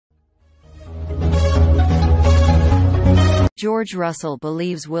George Russell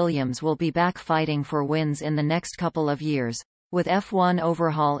believes Williams will be back fighting for wins in the next couple of years, with F1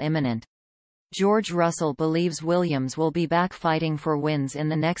 overhaul imminent. George Russell believes Williams will be back fighting for wins in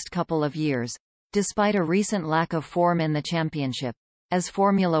the next couple of years, despite a recent lack of form in the championship, as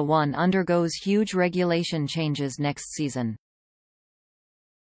Formula One undergoes huge regulation changes next season.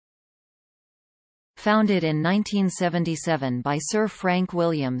 Founded in 1977 by Sir Frank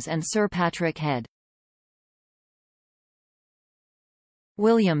Williams and Sir Patrick Head.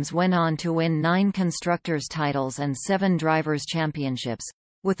 Williams went on to win 9 constructors' titles and 7 drivers' championships,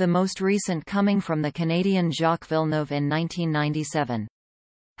 with the most recent coming from the Canadian Jacques Villeneuve in 1997.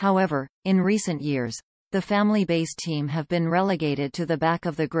 However, in recent years, the family-based team have been relegated to the back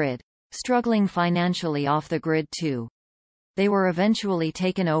of the grid, struggling financially off the grid too. They were eventually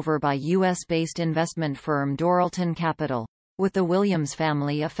taken over by US-based investment firm Doralton Capital, with the Williams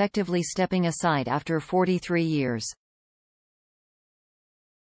family effectively stepping aside after 43 years.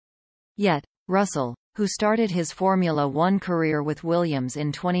 Yet, Russell, who started his Formula One career with Williams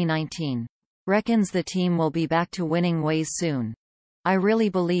in 2019, reckons the team will be back to winning ways soon. I really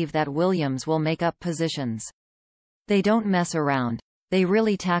believe that Williams will make up positions. They don't mess around. They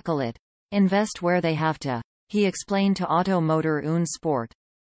really tackle it. Invest where they have to, he explained to Auto Motor und Sport.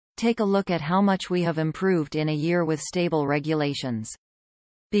 Take a look at how much we have improved in a year with stable regulations.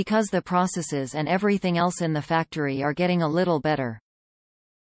 Because the processes and everything else in the factory are getting a little better.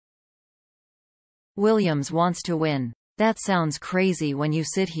 Williams wants to win. That sounds crazy when you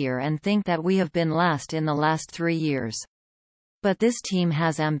sit here and think that we have been last in the last 3 years. But this team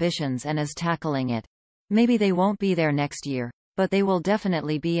has ambitions and is tackling it. Maybe they won't be there next year, but they will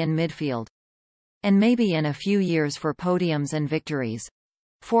definitely be in midfield. And maybe in a few years for podiums and victories.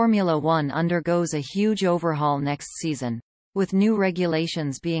 Formula One undergoes a huge overhaul next season, with new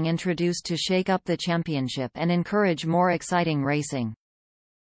regulations being introduced to shake up the championship and encourage more exciting racing.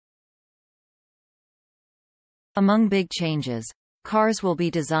 Among big changes, cars will be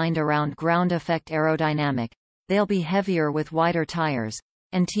designed around ground effect aerodynamic, they'll be heavier with wider tires,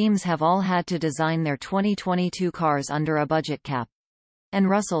 and teams have all had to design their 2022 cars under a budget cap. And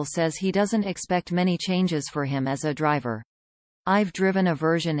Russell says he doesn't expect many changes for him as a driver. I've driven a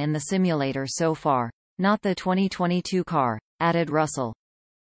version in the simulator so far, not the 2022 car, added Russell.